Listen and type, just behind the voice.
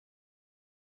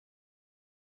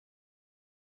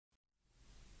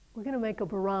we're going to make a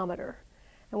barometer.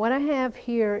 And what I have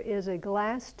here is a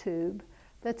glass tube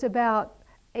that's about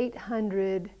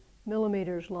 800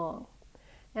 millimeters long.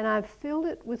 And I've filled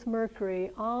it with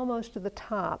mercury almost to the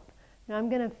top. And I'm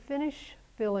going to finish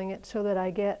filling it so that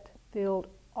I get filled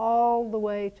all the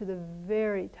way to the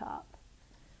very top.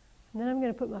 And then I'm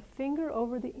going to put my finger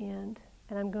over the end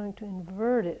and I'm going to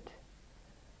invert it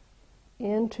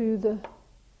into the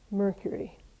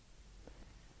mercury.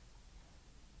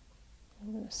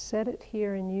 I'm going to set it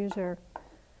here and use our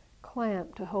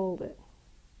clamp to hold it.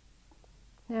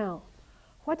 Now,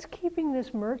 what's keeping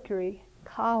this mercury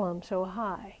column so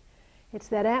high? It's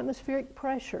that atmospheric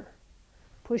pressure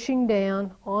pushing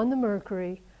down on the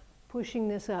mercury, pushing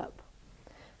this up.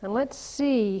 And let's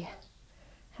see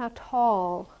how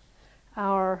tall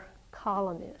our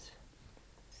column is.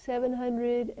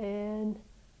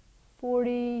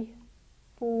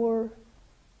 744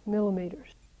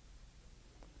 millimeters.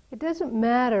 It doesn't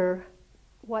matter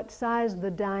what size the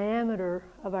diameter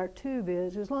of our tube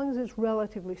is, as long as it's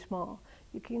relatively small.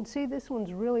 You can see this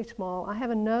one's really small. I have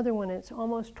another one that's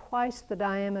almost twice the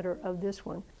diameter of this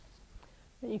one.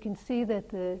 But you can see that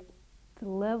the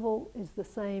level is the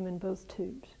same in both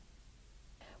tubes.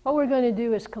 What we're going to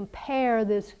do is compare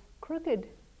this crooked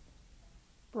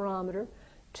barometer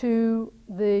to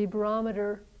the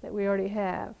barometer that we already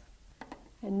have.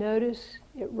 And notice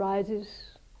it rises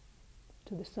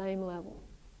to the same level.